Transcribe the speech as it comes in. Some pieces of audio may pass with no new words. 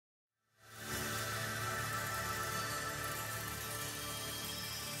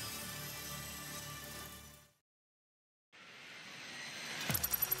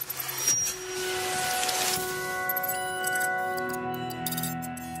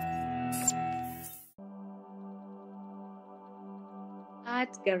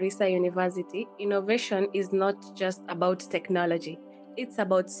At Garissa University, innovation is not just about technology. It's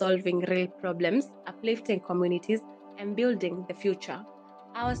about solving real problems, uplifting communities, and building the future.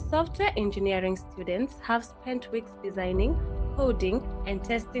 Our software engineering students have spent weeks designing, coding, and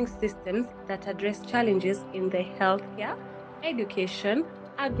testing systems that address challenges in the healthcare, education,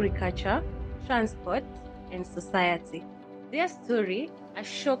 agriculture, transport, and society. Their story, a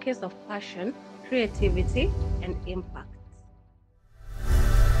showcase of passion, creativity, and impact.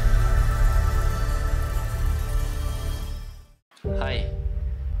 Hi,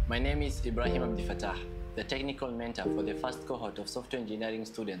 my name is Ibrahim Abdifatah, the technical mentor for the first cohort of software engineering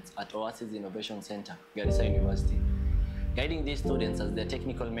students at Oasis Innovation Center, Garissa University. Guiding these students as their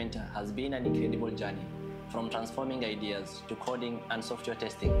technical mentor has been an incredible journey, from transforming ideas to coding and software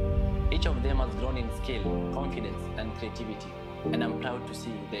testing. Each of them has grown in skill, confidence, and creativity, and I'm proud to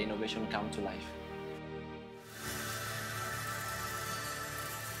see the innovation come to life.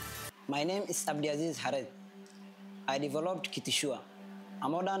 My name is Abdiaziz Hared. I developed Kitishua, a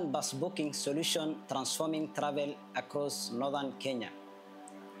modern bus booking solution transforming travel across northern Kenya.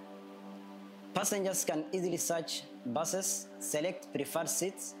 Passengers can easily search buses, select preferred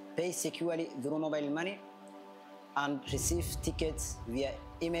seats, pay securely through mobile money, and receive tickets via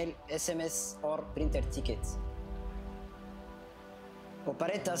email, SMS, or printed tickets.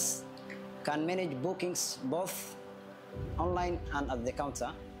 Operators can manage bookings both online and at the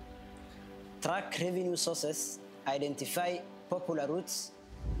counter, track revenue sources, identify popular routes,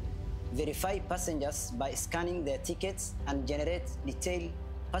 verify passengers by scanning their tickets, and generate detailed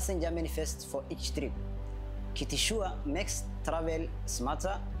passenger manifests for each trip. Kitishua makes travel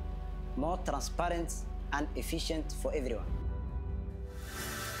smarter, more transparent, and efficient for everyone.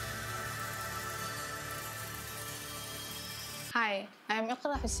 Hi, I am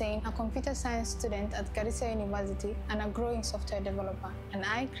Iqra Hussein, a computer science student at Garissa University and a growing software developer, and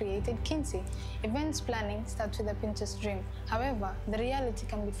I created Kinsey. Events planning starts with a Pinterest dream. However, the reality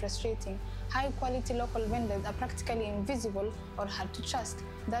can be frustrating. High-quality local vendors are practically invisible or hard to trust.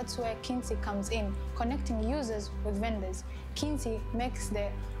 That's where Kinsey comes in, connecting users with vendors. Kinsey makes the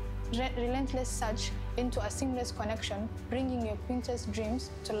relentless search into a seamless connection, bringing your Pinterest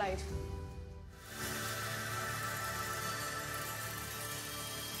dreams to life.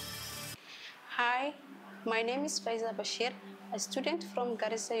 Hi, my name is Faiza Bashir, a student from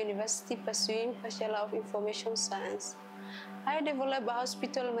Garissa University pursuing Bachelor of Information Science. I developed a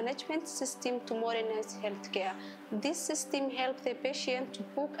hospital management system to modernize healthcare. This system helps the patient to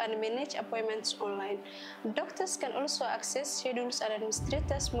book and manage appointments online. Doctors can also access schedules and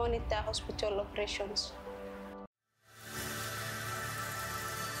administrators monitor hospital operations.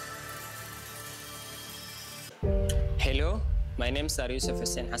 Hello, my name is Yusuf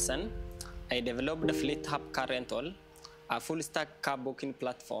Hussein Hassan. I developed the Fleet Hub Car Rental, a full-stack car booking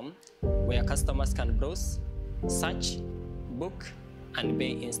platform where customers can browse, search, book, and pay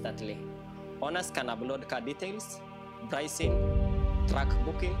instantly. Owners can upload car details, pricing, track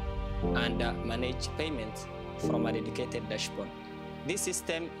booking, and manage payments from a dedicated dashboard. This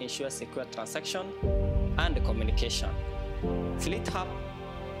system ensures secure transaction and communication. Fleet Hub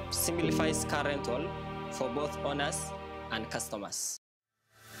simplifies car rental for both owners and customers.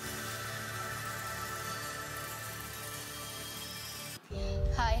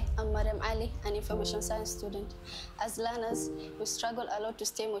 Hi, I'm Mariam Ali, an information science student. As learners, we struggle a lot to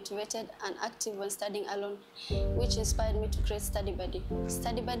stay motivated and active when studying alone, which inspired me to create Study Buddy.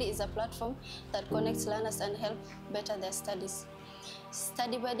 Study Buddy is a platform that connects learners and helps better their studies.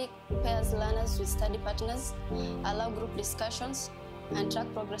 Study Buddy pairs learners with study partners, allow group discussions, and track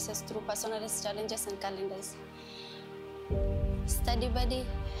progresses through personalized challenges and calendars. Study Buddy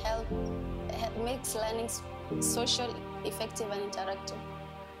makes learning social, effective, and interactive.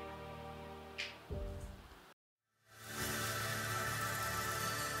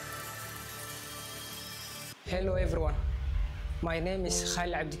 Hello everyone, my name is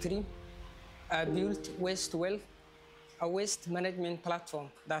Khalil Abdikarim. I built Waste to Wealth, a waste management platform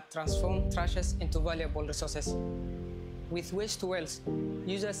that transforms trashes into valuable resources. With Waste to Wealth,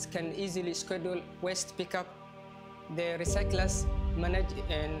 users can easily schedule waste pickup, the recyclers manage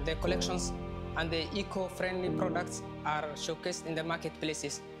their collections, and the eco-friendly products are showcased in the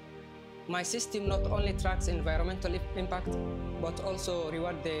marketplaces. My system not only tracks environmental impact, but also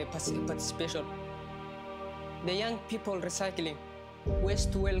reward the participation. The young people recycling,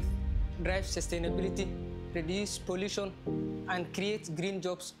 Waste to Wealth drives sustainability, reduce pollution, and create green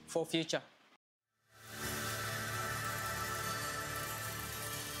jobs for future.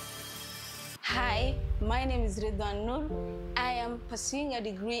 Hi, My name is Ridwan Noor. I am pursuing a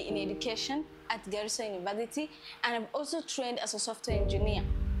degree in education at Garissa University, and I'm also trained as a software engineer.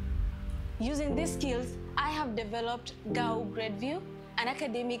 Using these skills, I have developed GAU GradeView, an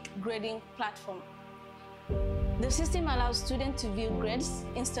academic grading platform. The system allows students to view grades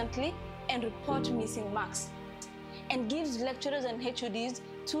instantly and report missing marks, and gives lecturers and HODs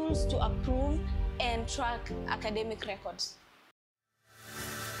tools to approve and track academic records.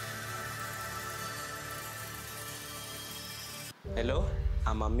 Hello,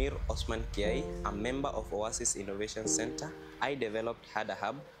 I'm Amir Osman Kiai, a member of Oasis Innovation Center. I developed Hada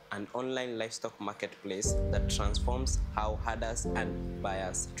Hub, an online livestock marketplace that transforms how herders and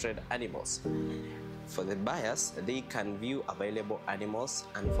buyers trade animals. For the buyers, they can view available animals,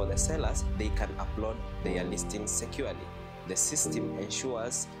 and for the sellers, they can upload their listings securely. The system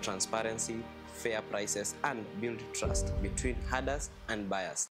ensures transparency, fair prices, and build trust between herders and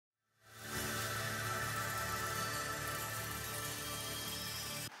buyers.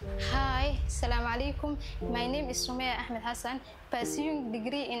 Hi, Assalamu alaikum. My name is Sumaya Ahmed Hassan, pursuing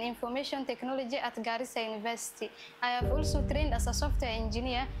degree in information technology at Garissa University. I have also trained as a software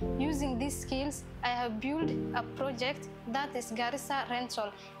engineer. Using these skills, I have built a project that is Garissa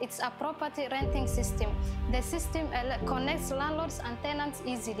Rental. It's a property renting system. The system connects landlords and tenants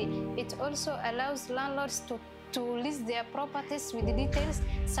easily. It also allows landlords to list their properties with details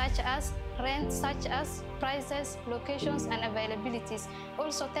such as rent, such as prices, locations, and availabilities.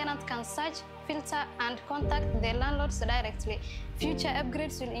 Also, tenants can search, filter, and contact their landlords directly. Future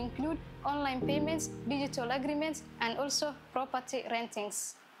upgrades will include online payments, digital agreements, and also property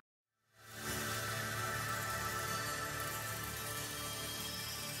rentings.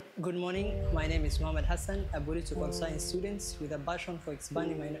 Good morning, my name is Mohammed Hassan, a political science student with a passion for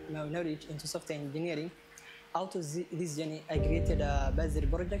expanding my knowledge into software engineering. Out of this journey, I created a bursary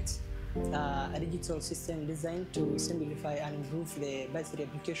project, a digital system designed to simplify and improve the bursary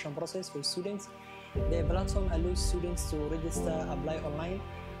application process for students. The platform allows students to register, apply online,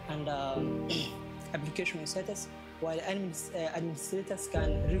 and application status, while administrators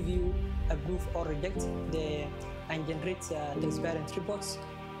can review, approve, or reject and generate transparent reports.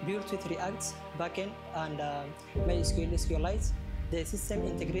 Built with React, backend, and MySQL SQLite. The system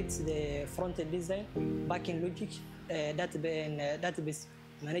integrates the front-end design, back-end logic, database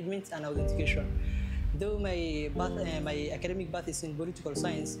management, and authentication. Though my academic path is in political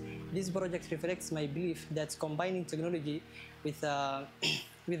science, this project reflects my belief that combining technology with,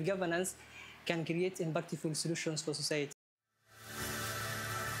 with governance can create impactful solutions for society.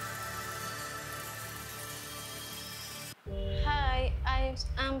 Hi,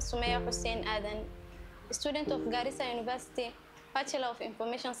 I'm Sumaya Hussein Adan, student of Garissa University, Bachelor of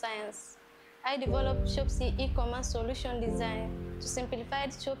Information Science. I developed Shopsy e-commerce solution design to simplify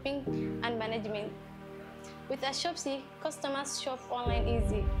shopping and management. With a Shopsy, customers shop online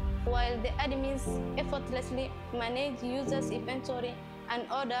easy, while the admins effortlessly manage users' inventory and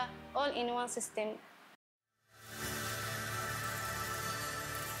order all in one system.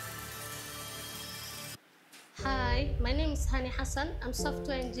 Hi, my name is Hani Hassan. I'm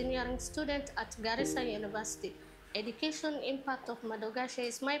software engineering student at Garissa University. Education Impact of Madagascar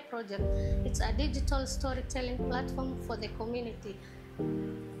is my project. It's a digital storytelling platform for the community.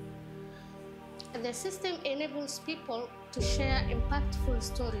 The system enables people to share impactful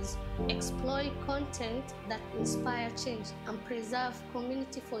stories, exploit content that inspire change, and preserve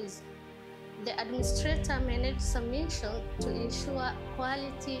community voice. The administrator manages submission to ensure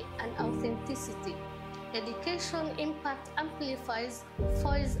quality and authenticity. Education Impact amplifies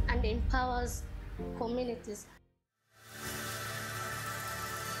voice and empowers communities.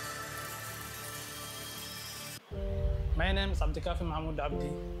 My name is Abdikafi Mahmoud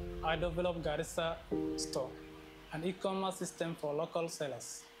Abdi. I developed Garissa Store, an e-commerce system for local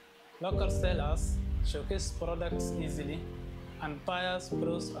sellers. Local sellers showcase products easily, and buyers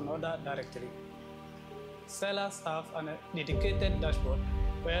browse and order directly. Sellers have a dedicated dashboard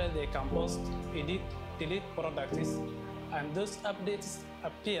where they can post, edit, delete products, and those updates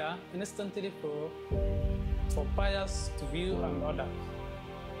appear instantly for buyers to view and order.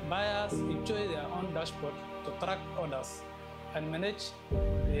 Buyers enjoy their own dashboard to track orders and manage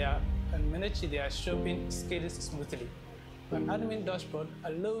their shopping schedules smoothly. An admin dashboard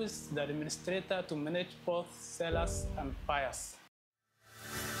allows the administrator to manage both sellers and buyers.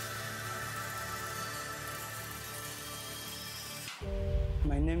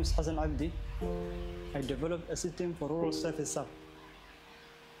 My name is Hassan Abdi. I developed a system for rural service app.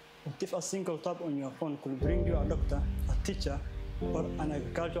 If a single tap on your phone could bring you a doctor, a teacher, or an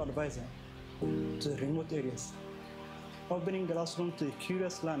agricultural advisor to the remote areas. Opening classroom to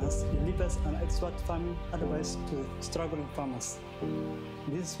curious learners delivers an expert farming advice to struggling farmers.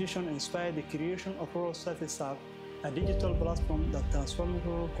 This vision inspired the creation of Rural Service Hub, a digital platform that transforms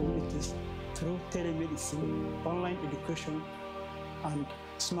rural communities through telemedicine, online education, and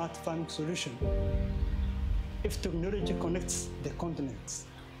smart farming solutions. If technology connects the continents,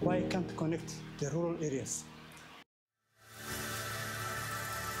 why can't it connect the rural areas?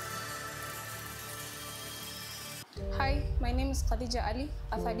 Hi, my name is Khadija Ali,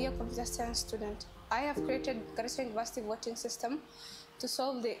 a third-year computer science student. I have created Garissa University voting system to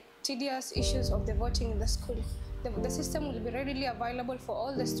solve the tedious issues of the voting in the school. The system will be readily available for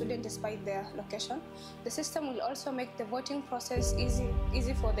all the students despite their location. The system will also make the voting process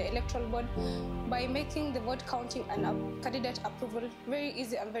easy for the electoral board by making the vote counting and candidate approval very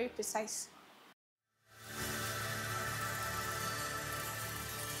easy and very precise.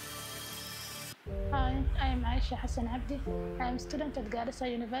 Hi, I am Aisha Hassan Abdi. I am a student at Garissa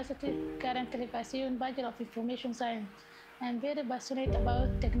University, currently pursuing Bachelor of Information Science. I am very passionate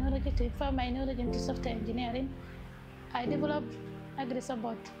about technology to inform my knowledge into software engineering. I developed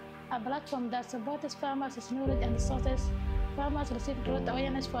AgriSupport, a platform that supports farmers with knowledge and resources. Farmers receive growth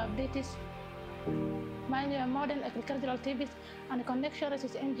awareness for updates, manual modern agricultural tips, and connections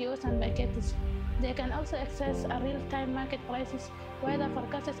with NGOs and marketers. They can also access a real-time market prices, weather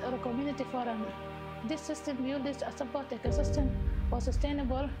forecasts, or community forum. This system builds a support ecosystem for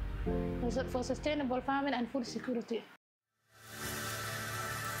sustainable farming and food security.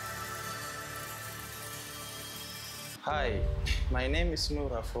 Hi, my name is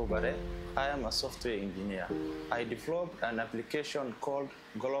Noura Fobare. I am a software engineer. I developed an application called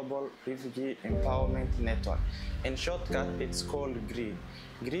Global Refugee Empowerment Network. In shortcut, it's called GREEN.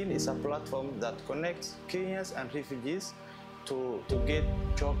 GREEN is a platform that connects Kenyans and refugees to get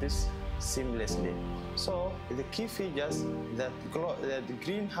jobs seamlessly. So the key features that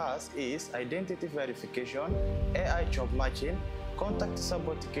GREEN has is identity verification, AI job matching, contact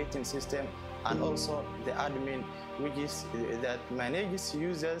support ticketing system, and also the admin, which is that manages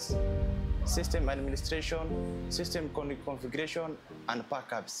users, system administration, system configuration, and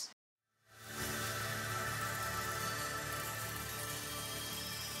backups.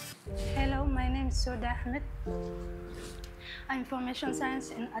 Hello, my name is Soda Ahmed. I'm information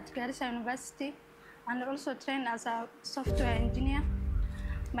science at Garissa University and also trained as a software engineer.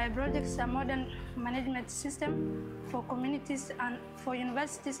 My project is a modern management system for communities and for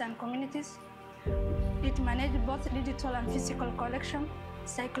universities and communities. It manages both digital and physical collection,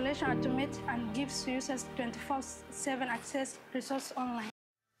 circulation automate, and gives users 24/7 access resource online.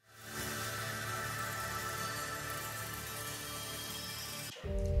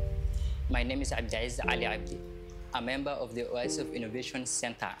 My name is Abdiaziz Ali Abdi, a member of the Oasis Innovation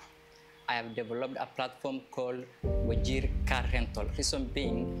Center. I have developed a platform called Wajir Car Rental. Reason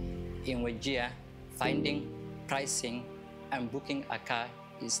being, in Wajir, finding, pricing, and booking a car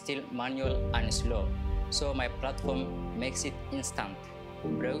is still manual and slow. So my platform makes it instant.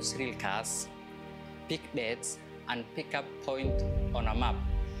 Browse real cars, pick dates, and pick up point on a map.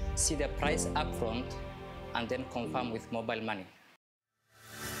 See the price upfront, and then confirm with mobile money.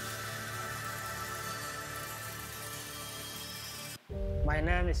 My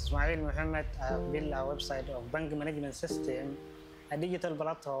name is Ismail Muhammad. I have built a website of bank management system, a digital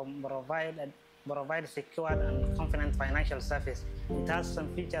platform provide secure and confident financial service. It has some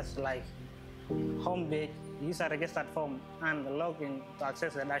features like home page, user registered form, and login to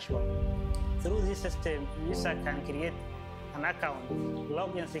access the dashboard. Through this system, user can create an account,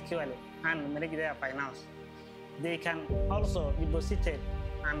 log in securely, and manage their finance. They can also deposit it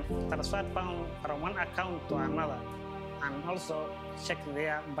and transfer funds from one account to another, and also check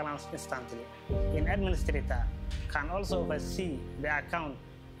their balance instantly. An administrator can also oversee the account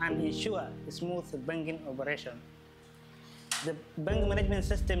and ensure a smooth banking operation. The bank management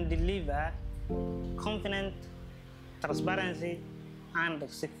system delivers confidence, transparency, and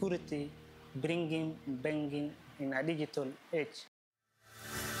security, bringing banking in a digital age.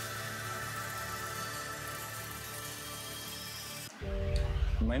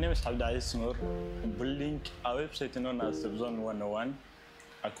 My name is Abdiaziz Noor. I'm building a website known as SafeZone 101,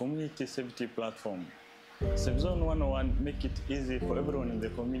 a community safety platform. SafeZone 101 make it easy for everyone in the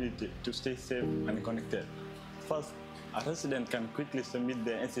community to stay safe and connected. First, a resident can quickly submit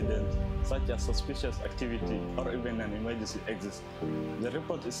their incident, such as suspicious activity or even an emergency exists. The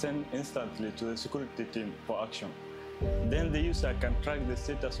report is sent instantly to the security team for action. Then the user can track the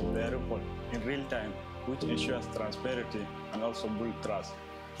status of their report in real time, which ensures transparency and also builds trust.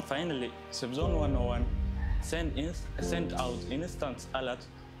 Finally, SafeZone 101 send out instant alert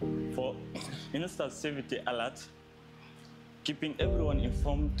for instant safety alert keeping everyone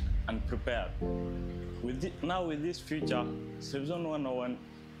informed and prepared. Now with this feature, SafeZone 101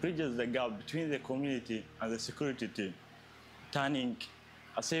 bridges the gap between the community and the security team, turning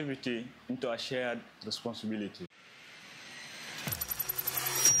a safety into a shared responsibility.